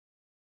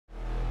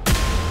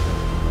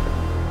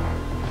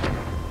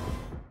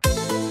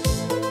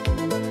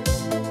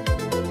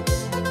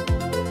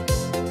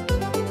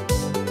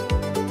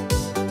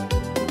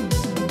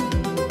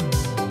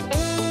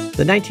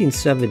The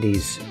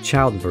 1970s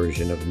child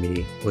version of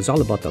me was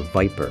all about the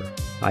Viper.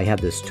 I had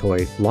this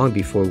toy long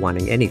before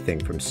wanting anything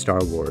from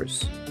Star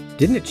Wars.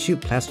 Didn't it shoot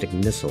plastic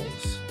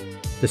missiles?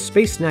 The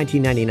Space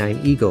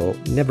 1999 Eagle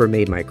never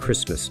made my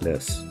Christmas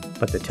list,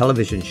 but the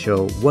television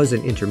show was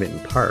an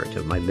intermittent part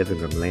of my living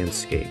room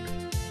landscape.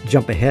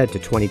 Jump ahead to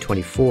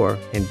 2024,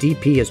 and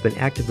DP has been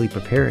actively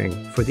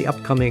preparing for the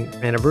upcoming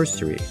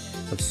anniversary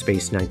of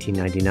Space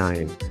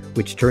 1999,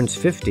 which turns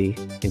 50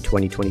 in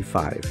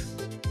 2025.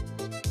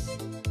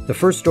 The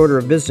first order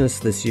of business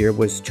this year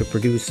was to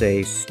produce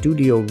a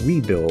studio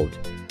rebuild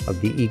of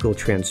the Eagle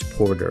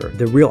transporter,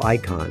 the real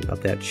icon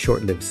of that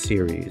short-lived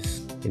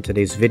series. In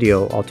today's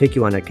video, I'll take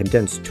you on a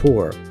condensed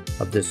tour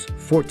of this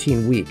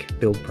 14-week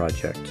build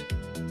project.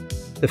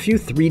 The few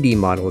 3D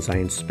models I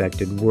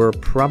inspected were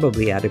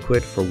probably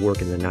adequate for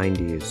work in the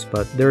 90s,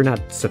 but they're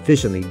not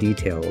sufficiently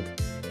detailed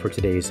for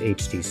today's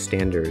HD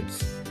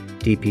standards.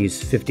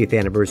 DP's 50th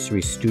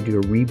anniversary studio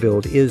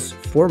rebuild is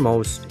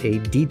foremost a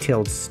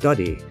detailed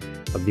study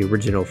of the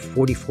original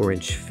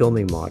 44-inch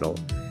filming model,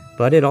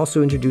 but it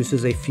also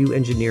introduces a few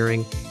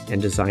engineering and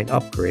design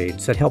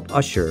upgrades that help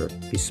usher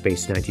the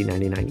Space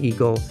 1999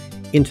 Eagle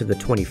into the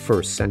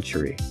 21st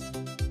century.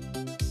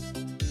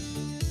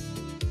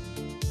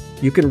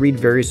 You can read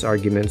various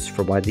arguments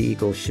for why the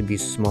Eagle should be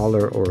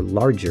smaller or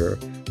larger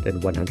than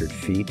 100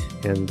 feet,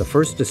 and the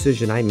first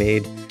decision I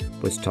made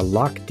was to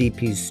lock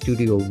DP's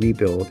studio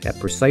rebuild at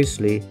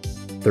precisely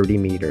 30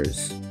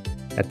 meters.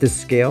 At this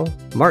scale,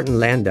 Martin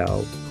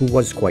Landau, who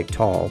was quite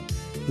tall,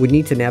 would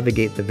need to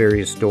navigate the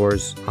various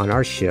doors on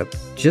our ship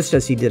just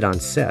as he did on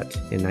set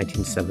in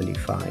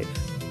 1975.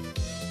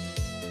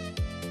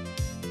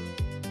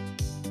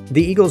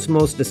 The Eagle's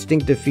most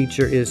distinctive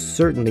feature is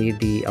certainly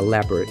the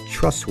elaborate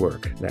truss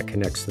work that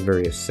connects the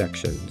various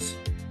sections.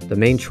 The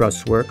main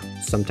truss work,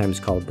 sometimes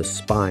called the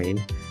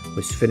spine,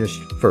 was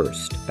finished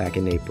first back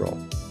in April.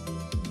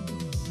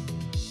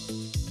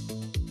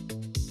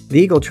 The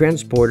Eagle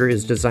transporter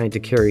is designed to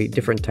carry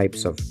different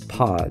types of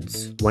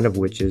pods, one of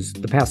which is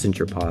the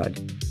passenger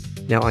pod.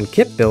 Now on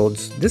kit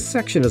builds, this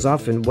section is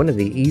often one of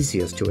the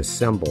easiest to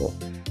assemble,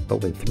 but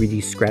when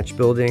 3D scratch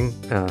building,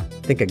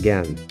 think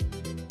again.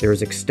 There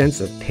is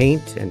extensive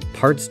paint and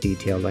parts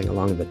detailing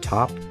along the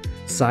top,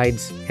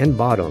 sides, and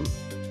bottom.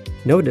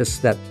 Notice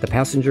that the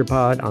passenger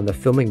pod on the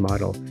filming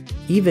model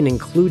even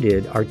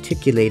included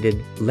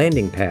articulated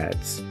landing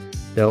pads,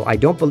 though I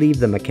don't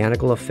believe the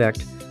mechanical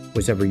effect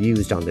was ever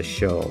used on the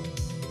show.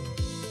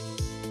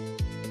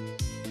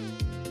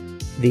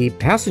 The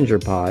passenger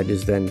pod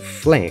is then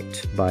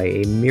flanked by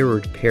a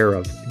mirrored pair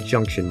of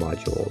junction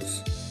modules.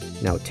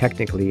 Now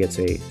technically it's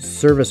a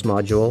service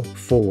module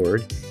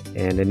forward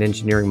and an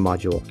engineering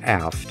module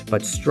aft,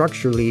 but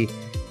structurally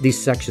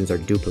these sections are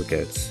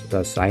duplicates,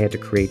 thus I had to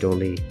create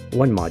only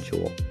one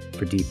module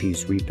for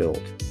DP's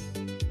rebuild.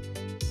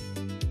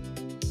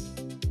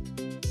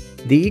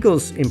 The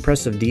Eagle's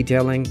impressive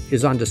detailing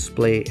is on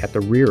display at the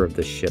rear of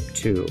the ship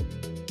too.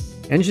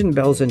 Engine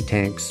bells and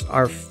tanks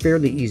are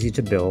fairly easy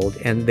to build,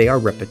 and they are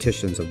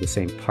repetitions of the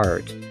same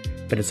part,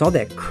 but it's all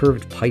that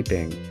curved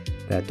piping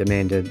that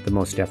demanded the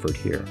most effort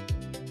here.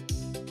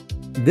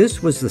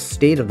 This was the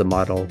state of the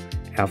model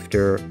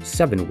after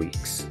 7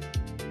 weeks.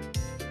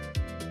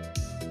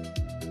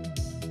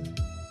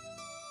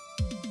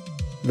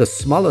 The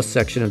smallest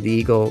section of the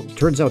Eagle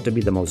turns out to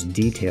be the most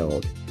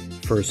detailed.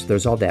 First,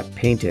 there's all that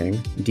painting,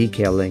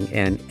 decaling,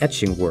 and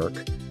etching work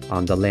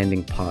on the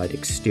landing pod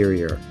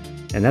exterior,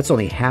 and that's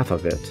only half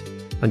of it.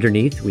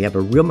 Underneath, we have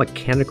a real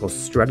mechanical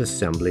strut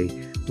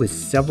assembly with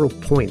several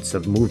points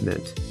of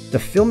movement. The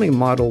filming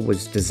model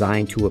was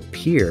designed to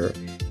appear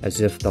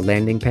as if the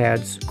landing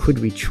pads could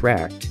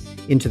retract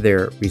into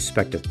their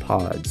respective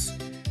pods,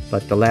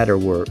 but the latter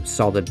were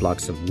solid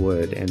blocks of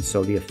wood, and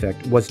so the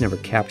effect was never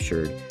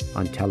captured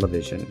on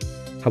television.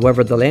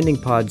 However, the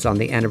landing pods on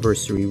the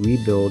anniversary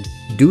rebuild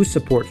do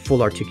support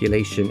full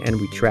articulation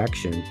and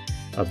retraction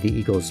of the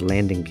Eagle's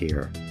landing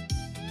gear.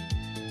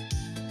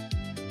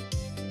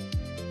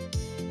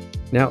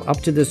 Now,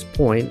 up to this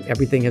point,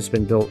 everything has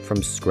been built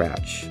from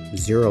scratch,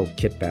 zero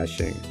kit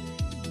bashing.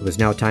 It was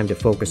now time to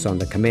focus on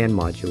the command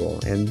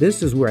module, and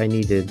this is where I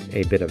needed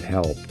a bit of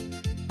help.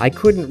 I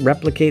couldn't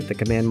replicate the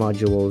command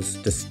module's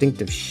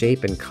distinctive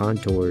shape and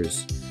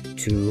contours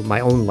to my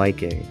own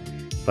liking,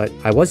 but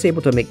I was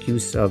able to make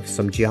use of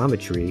some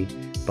geometry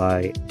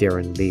by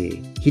Darren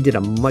Lee. He did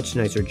a much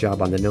nicer job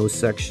on the nose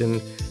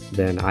section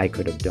than I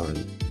could have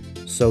done.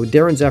 So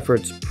Darren's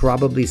efforts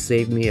probably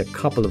saved me a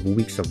couple of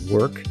weeks of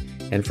work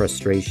and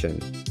frustration,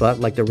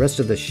 but like the rest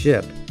of the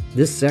ship,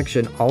 this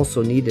section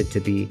also needed to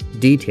be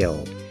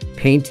detailed,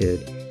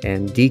 painted,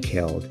 and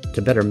decaled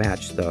to better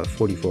match the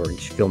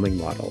 44-inch filming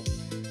model.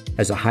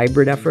 As a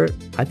hybrid effort,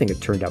 I think it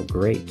turned out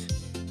great.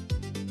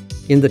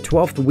 In the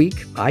 12th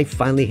week, I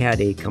finally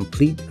had a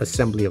complete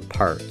assembly of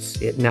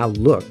parts. It now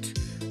looked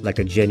like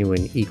a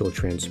genuine Eagle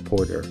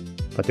transporter,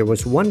 but there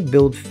was one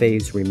build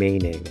phase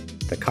remaining: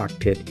 the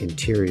cockpit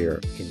interior.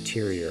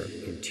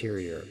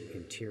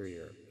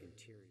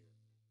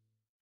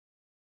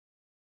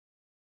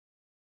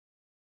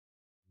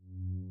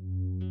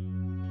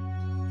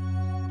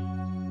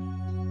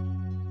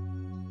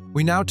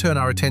 We now turn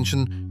our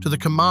attention to the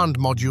command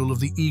module of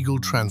the Eagle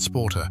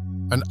transporter,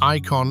 an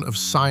icon of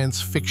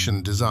science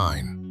fiction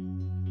design.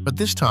 But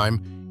this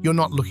time, you're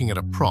not looking at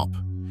a prop.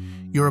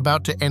 You're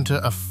about to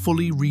enter a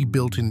fully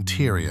rebuilt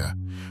interior,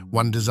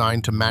 one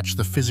designed to match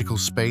the physical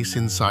space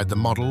inside the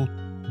model,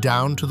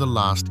 down to the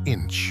last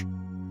inch.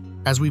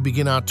 As we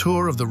begin our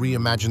tour of the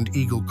reimagined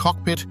Eagle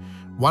cockpit,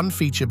 one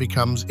feature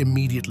becomes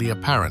immediately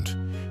apparent: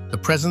 the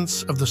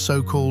presence of the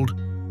so-called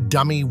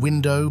dummy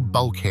window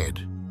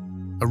bulkhead.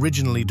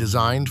 Originally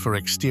designed for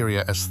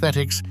exterior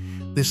aesthetics,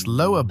 this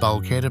lower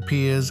bulkhead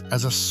appears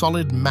as a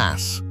solid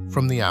mass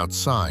from the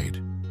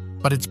outside.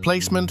 But its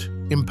placement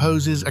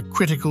imposes a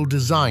critical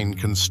design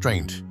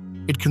constraint.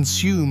 It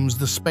consumes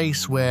the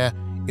space where,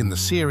 in the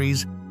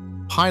series,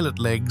 pilot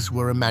legs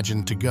were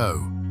imagined to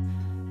go.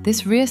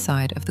 This rear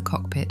side of the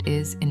cockpit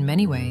is, in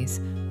many ways,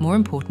 more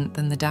important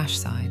than the dash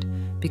side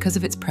because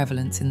of its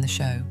prevalence in the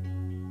show.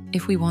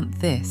 If we want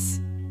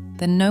this,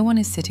 then no one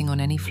is sitting on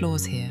any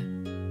floors here.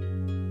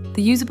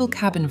 The usable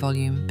cabin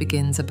volume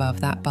begins above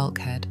that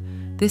bulkhead.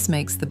 This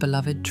makes the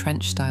beloved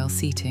trench-style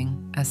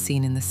seating, as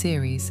seen in the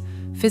series,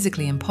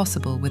 physically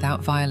impossible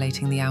without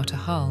violating the outer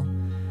hull.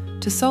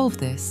 To solve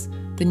this,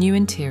 the new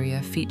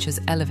interior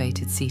features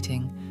elevated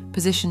seating,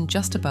 positioned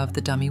just above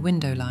the dummy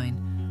window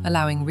line,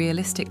 allowing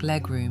realistic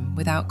legroom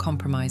without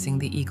compromising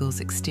the Eagle's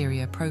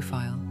exterior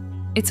profile.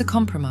 It's a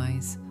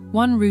compromise,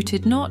 one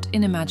rooted not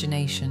in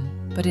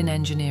imagination, but in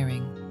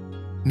engineering.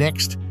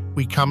 Next,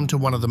 we come to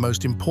one of the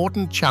most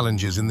important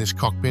challenges in this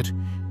cockpit: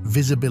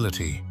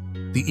 visibility.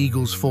 The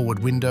Eagle's forward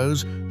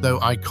windows, though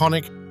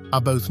iconic,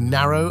 are both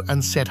narrow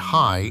and set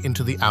high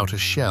into the outer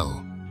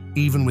shell.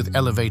 Even with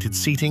elevated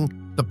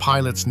seating, the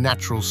pilot's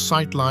natural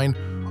sightline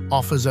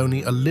offers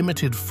only a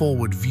limited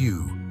forward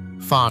view,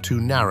 far too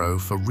narrow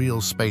for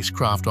real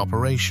spacecraft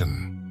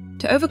operation.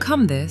 To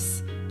overcome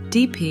this,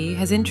 DP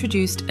has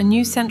introduced a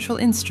new central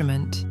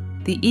instrument,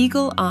 the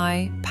Eagle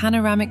Eye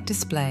panoramic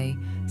display,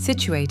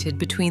 situated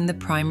between the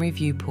primary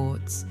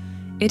viewports.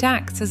 It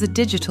acts as a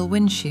digital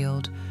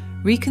windshield,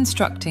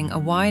 reconstructing a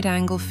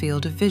wide-angle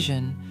field of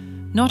vision,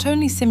 not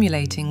only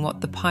simulating what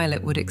the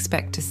pilot would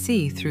expect to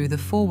see through the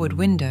forward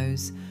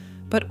windows,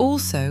 but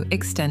also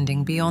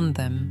extending beyond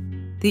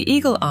them. The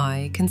Eagle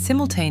Eye can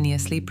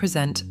simultaneously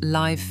present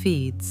live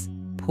feeds,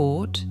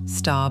 port,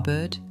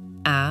 starboard,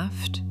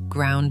 aft,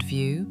 ground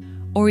view,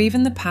 or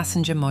even the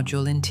passenger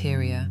module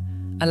interior,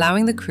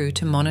 allowing the crew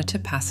to monitor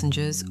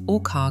passengers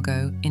or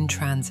cargo in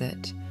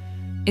transit.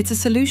 It's a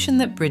solution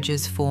that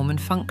bridges form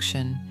and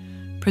function,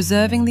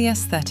 preserving the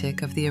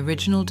aesthetic of the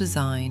original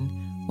design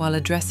while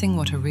addressing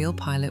what a real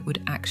pilot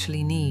would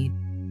actually need.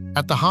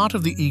 At the heart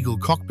of the Eagle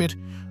cockpit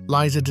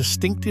lies a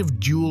distinctive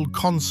dual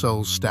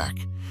console stack,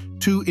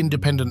 two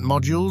independent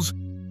modules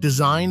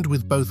designed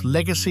with both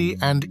legacy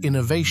and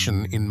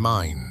innovation in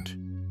mind.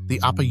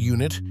 The upper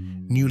unit,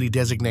 newly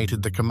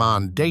designated the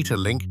Command Data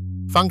Link,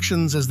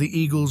 functions as the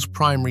Eagle's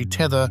primary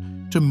tether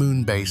to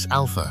Moonbase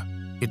Alpha.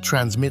 It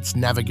transmits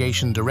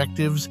navigation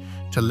directives,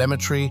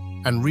 telemetry,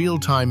 and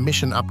real-time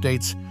mission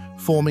updates,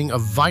 forming a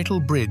vital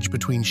bridge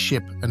between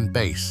ship and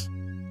base.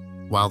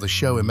 While the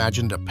show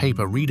imagined a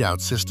paper readout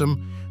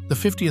system, the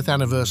 50th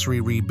anniversary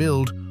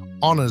rebuild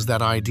honors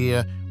that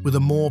idea with a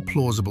more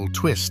plausible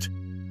twist: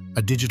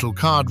 a digital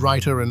card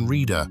writer and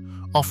reader,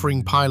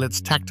 offering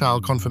pilots tactile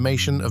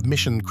confirmation of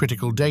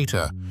mission-critical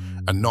data,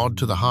 a nod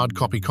to the hard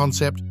copy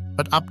concept,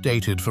 but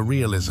updated for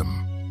realism.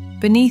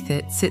 Beneath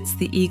it sits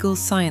the Eagle's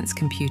science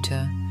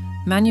computer,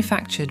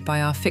 manufactured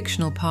by our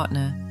fictional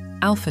partner,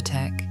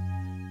 AlphaTech,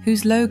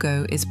 whose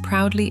logo is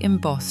proudly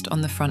embossed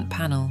on the front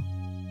panel.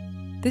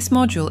 This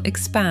module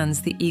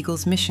expands the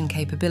Eagle's mission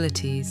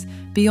capabilities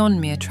beyond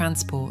mere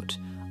transport,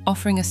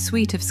 offering a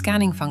suite of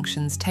scanning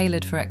functions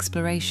tailored for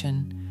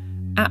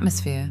exploration,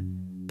 atmosphere,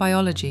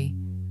 biology,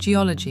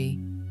 geology,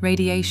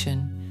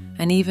 radiation,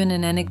 and even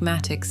an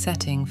enigmatic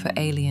setting for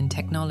alien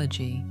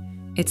technology.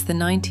 It's the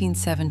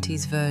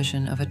 1970s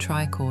version of a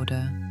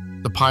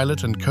tricorder. The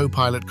pilot and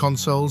co-pilot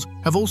consoles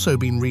have also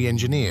been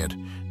re-engineered,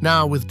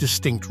 now with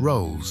distinct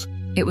roles.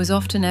 It was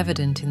often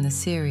evident in the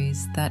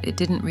series that it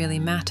didn't really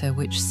matter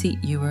which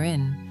seat you were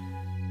in.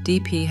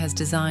 DP has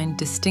designed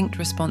distinct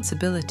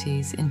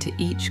responsibilities into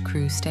each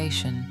crew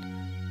station,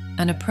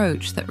 an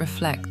approach that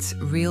reflects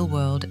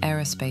real-world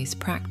aerospace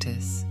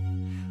practice.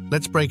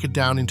 Let's break it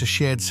down into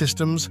shared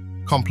systems,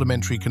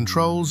 complementary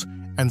controls,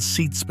 and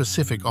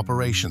seat-specific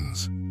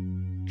operations.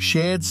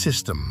 Shared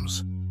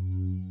systems.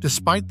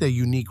 Despite their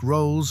unique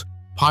roles,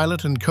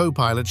 pilot and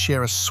co-pilot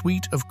share a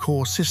suite of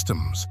core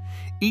systems.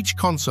 Each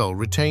console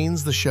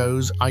retains the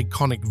show's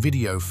iconic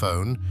video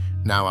phone,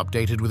 now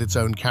updated with its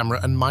own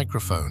camera and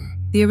microphone.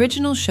 The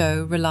original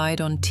show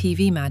relied on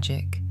TV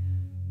magic.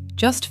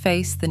 Just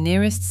face the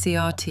nearest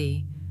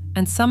CRT,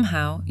 and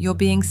somehow you're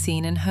being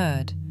seen and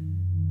heard.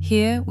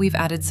 Here, we've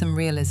added some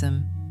realism.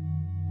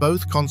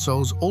 Both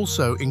consoles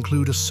also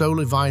include a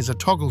solar visor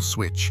toggle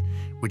switch,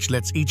 which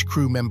lets each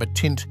crew member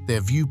tint their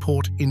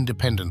viewport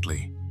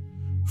independently.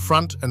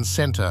 Front and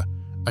center,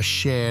 a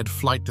shared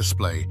flight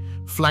display,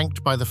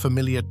 flanked by the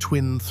familiar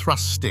twin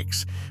thrust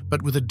sticks,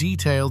 but with a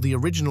detail the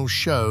original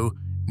show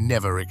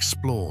never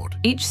explored.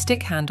 Each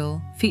stick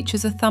handle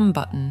features a thumb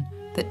button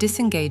that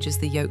disengages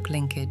the yoke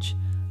linkage,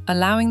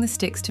 allowing the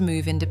sticks to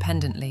move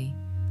independently.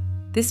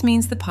 This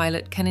means the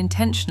pilot can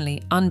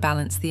intentionally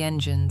unbalance the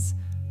engines,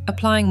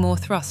 applying more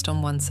thrust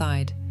on one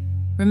side.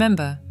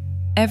 Remember,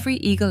 every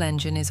Eagle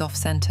engine is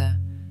off-center,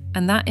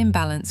 and that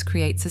imbalance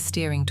creates a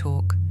steering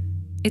torque.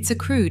 It's a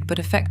crude but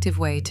effective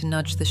way to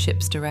nudge the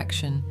ship's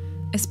direction,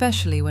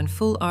 especially when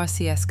full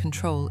RCS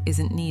control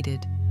isn't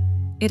needed.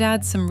 It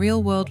adds some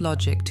real-world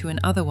logic to an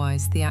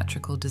otherwise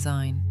theatrical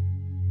design.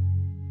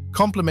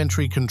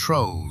 Complementary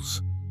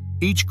controls.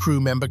 Each crew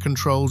member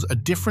controls a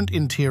different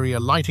interior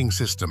lighting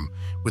system,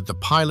 with the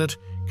pilot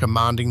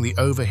commanding the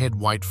overhead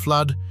white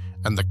flood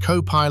and the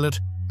co-pilot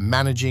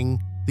managing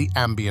the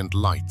ambient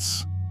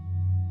lights.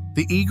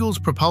 The Eagle's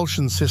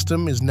propulsion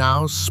system is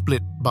now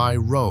split by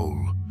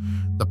role.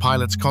 The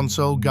pilot's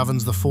console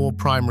governs the 4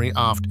 primary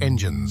aft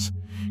engines,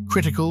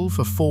 critical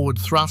for forward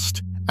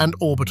thrust and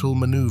orbital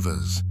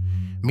maneuvers.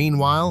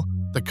 Meanwhile,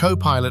 the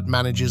co-pilot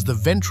manages the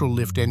ventral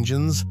lift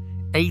engines,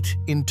 8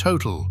 in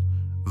total,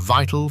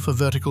 vital for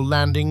vertical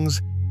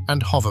landings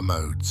and hover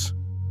modes.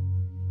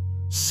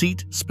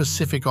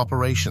 Seat-specific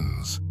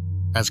operations.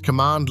 As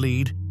command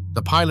lead,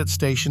 the pilot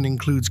station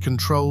includes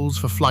controls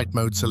for flight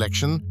mode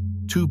selection,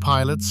 2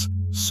 pilots,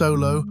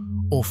 solo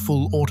or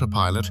full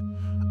autopilot,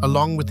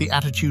 along with the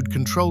attitude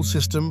control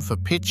system for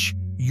pitch,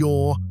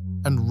 yaw,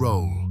 and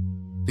roll.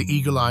 The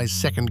Eagle Eye's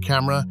second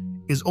camera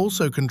is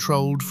also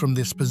controlled from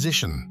this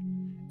position,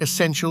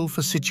 essential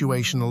for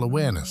situational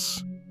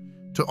awareness.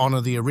 To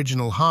honor the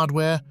original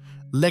hardware,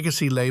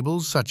 legacy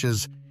labels such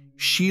as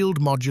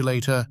shield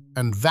modulator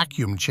and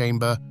vacuum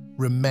chamber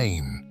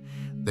remain,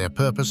 their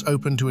purpose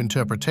open to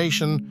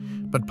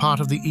interpretation, but part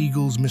of the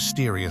Eagle's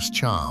mysterious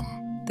charm.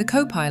 The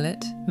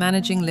co-pilot,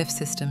 managing lift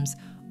systems,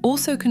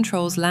 also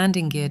controls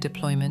landing gear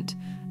deployment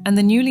and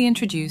the newly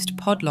introduced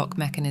pod lock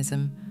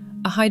mechanism,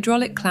 a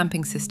hydraulic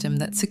clamping system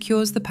that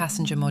secures the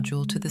passenger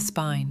module to the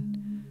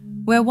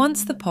spine. Where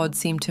once the pod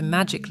seemed to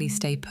magically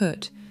stay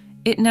put,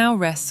 it now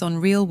rests on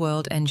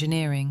real-world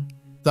engineering.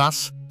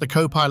 Thus, the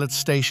co-pilot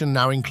station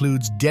now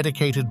includes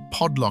dedicated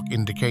pod lock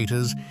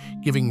indicators,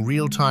 giving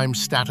real-time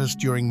status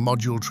during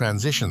module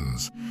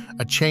transitions,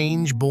 a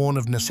change born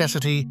of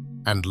necessity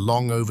and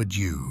long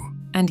overdue.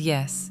 And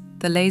yes,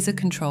 the laser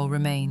control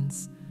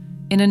remains.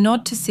 In a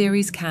nod to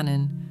series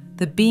canon,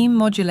 the beam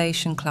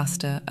modulation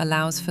cluster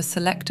allows for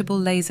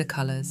selectable laser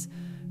colors,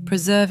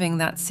 preserving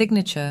that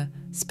signature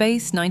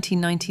Space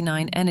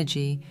 1999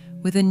 energy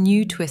with a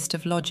new twist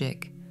of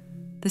logic.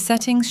 The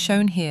settings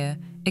shown here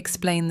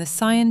explain the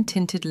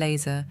cyan-tinted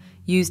laser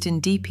used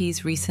in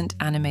DP's recent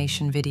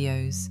animation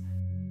videos.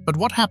 But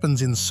what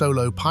happens in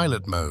solo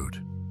pilot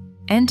mode?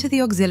 Enter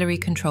the auxiliary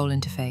control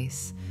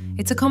interface.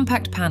 It's a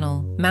compact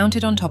panel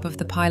mounted on top of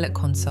the pilot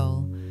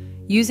console.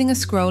 Using a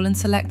scroll and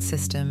select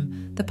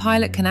system, the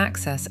pilot can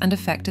access and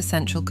affect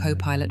essential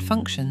co-pilot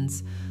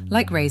functions,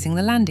 like raising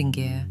the landing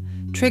gear,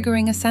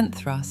 triggering ascent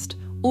thrust,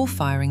 or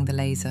firing the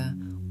laser,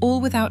 all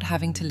without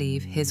having to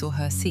leave his or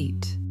her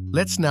seat.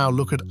 Let's now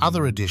look at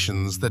other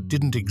additions that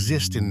didn't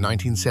exist in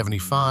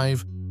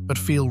 1975, but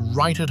feel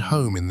right at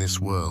home in this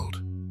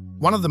world.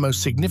 One of the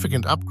most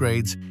significant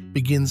upgrades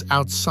begins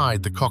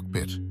outside the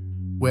cockpit,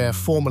 where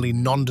formerly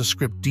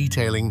nondescript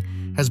detailing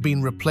has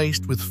been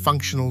replaced with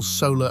functional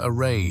solar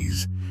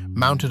arrays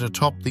mounted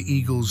atop the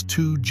Eagle's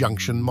 2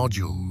 junction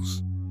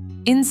modules.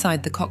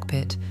 Inside the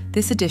cockpit,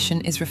 this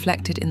addition is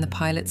reflected in the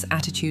pilot's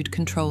attitude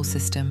control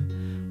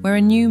system, where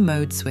a new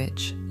mode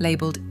switch,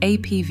 labeled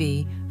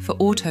APV for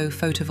Auto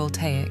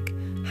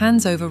Photovoltaic,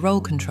 hands over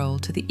roll control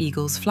to the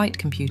Eagle's flight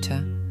computer.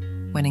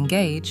 When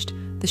engaged,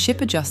 the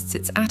ship adjusts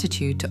its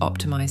attitude to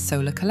optimize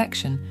solar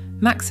collection,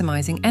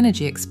 maximizing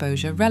energy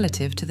exposure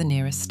relative to the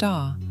nearest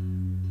star.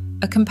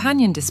 A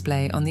companion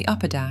display on the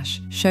upper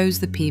dash shows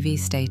the PV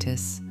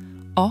status,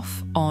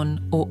 off,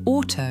 on, or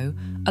auto,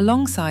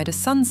 alongside a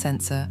sun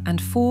sensor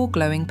and 4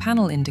 glowing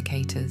panel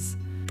indicators.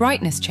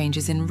 Brightness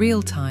changes in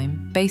real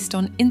time based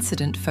on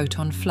incident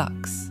photon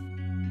flux.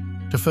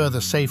 To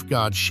further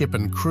safeguard ship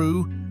and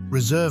crew,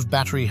 reserve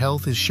battery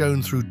health is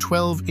shown through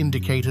 12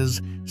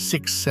 indicators,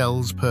 6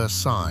 cells per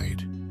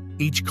side.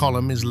 Each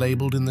column is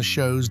labeled in the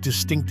show's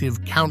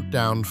distinctive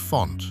countdown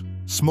font.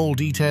 Small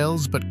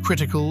details, but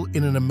critical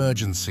in an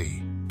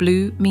emergency.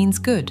 Blue means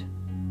good.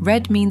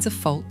 Red means a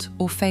fault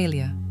or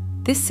failure.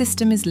 This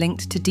system is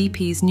linked to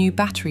DP's new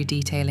battery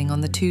detailing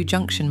on the 2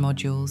 junction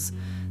modules.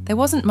 There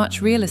wasn't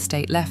much real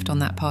estate left on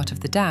that part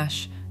of the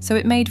dash, so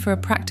it made for a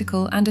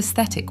practical and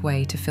aesthetic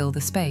way to fill the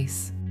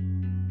space.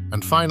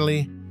 And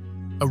finally,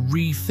 a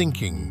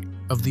rethinking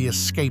of the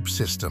escape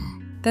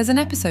system. There's an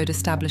episode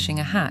establishing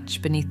a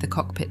hatch beneath the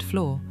cockpit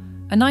floor.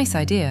 A nice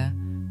idea,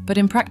 but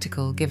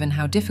impractical given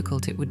how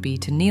difficult it would be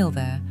to kneel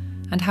there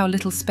and how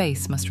little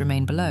space must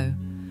remain below.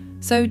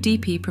 So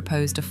DP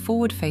proposed a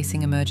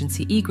forward-facing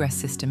emergency egress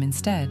system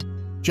instead.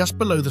 Just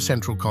below the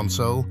central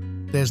console,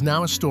 there's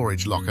now a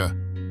storage locker,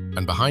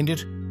 and behind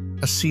it,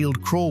 a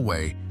sealed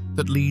crawlway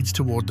that leads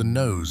toward the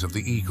nose of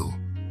the Eagle,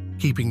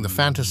 keeping the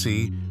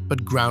fantasy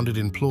but grounded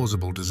in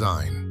plausible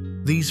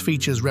design. These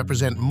features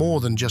represent more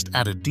than just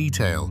added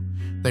detail.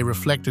 They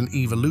reflect an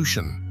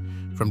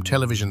evolution from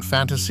television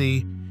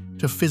fantasy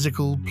to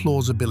physical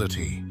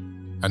plausibility.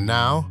 And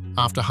now,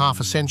 after half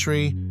a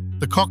century,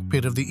 the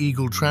cockpit of the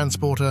Eagle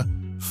transporter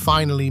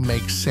finally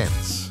makes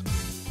sense.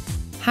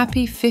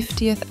 Happy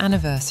 50th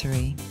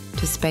anniversary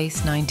to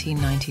Space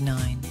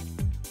 1999.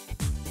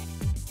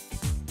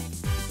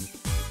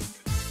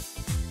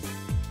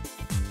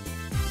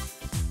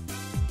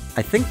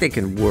 I think they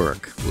can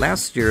work.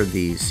 Last year,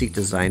 the seat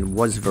design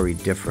was very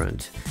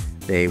different.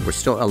 They were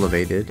still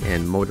elevated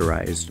and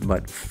motorized,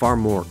 but far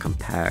more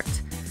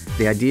compact.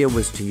 The idea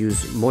was to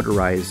use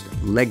motorized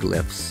leg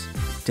lifts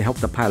to help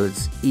the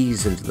pilots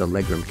ease into the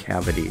legroom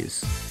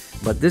cavities.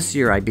 But this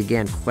year, I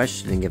began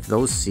questioning if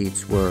those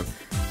seats were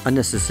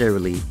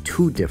unnecessarily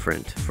too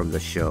different from the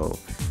show.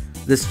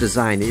 This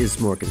design is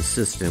more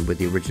consistent with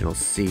the original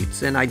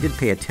seats, and I did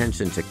pay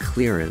attention to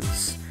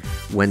clearance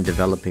when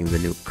developing the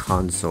new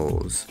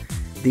consoles.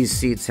 These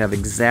seats have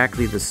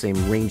exactly the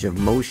same range of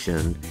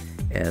motion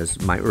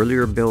as my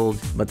earlier build,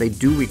 but they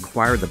do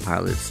require the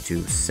pilots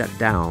to set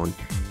down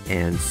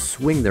and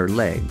swing their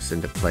legs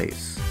into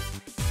place.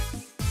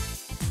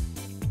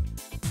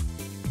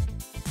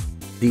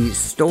 The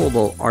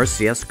stowable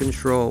RCS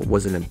control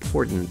was an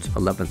important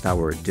 11th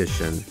hour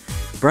addition.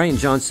 Brian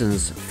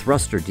Johnson's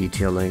thruster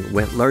detailing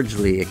went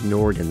largely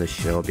ignored in the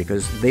show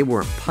because they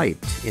weren't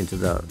piped into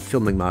the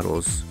filming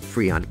model's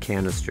Freon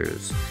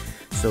canisters.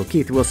 So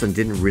Keith Wilson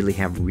didn't really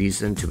have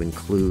reason to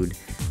include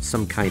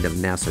some kind of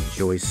NASA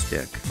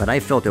joystick, but I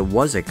felt it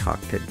was a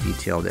cockpit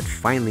detail that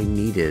finally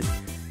needed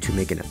to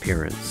make an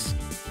appearance.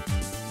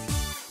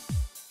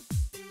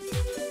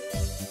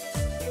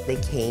 They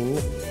came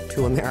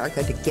to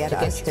America to get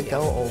us to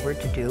go over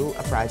to do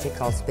a project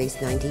called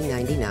Space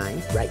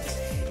 1999. Right.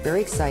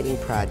 Very exciting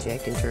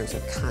project in terms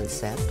of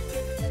concept.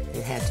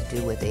 It had to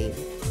do with a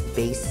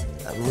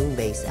moon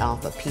base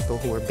alpha, people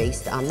who were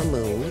based on the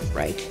moon.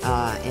 Right.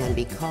 And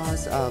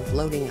because of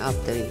loading up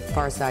the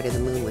far side of the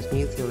moon with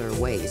nuclear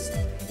waste,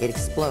 it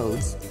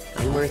explodes,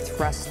 and we're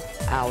thrust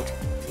out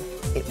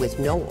with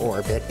no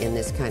orbit in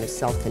this kind of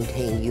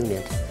self-contained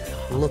unit,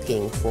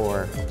 looking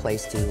for a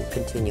place to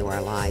continue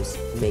our lives,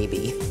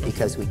 maybe,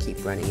 because we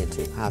keep running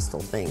into hostile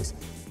things.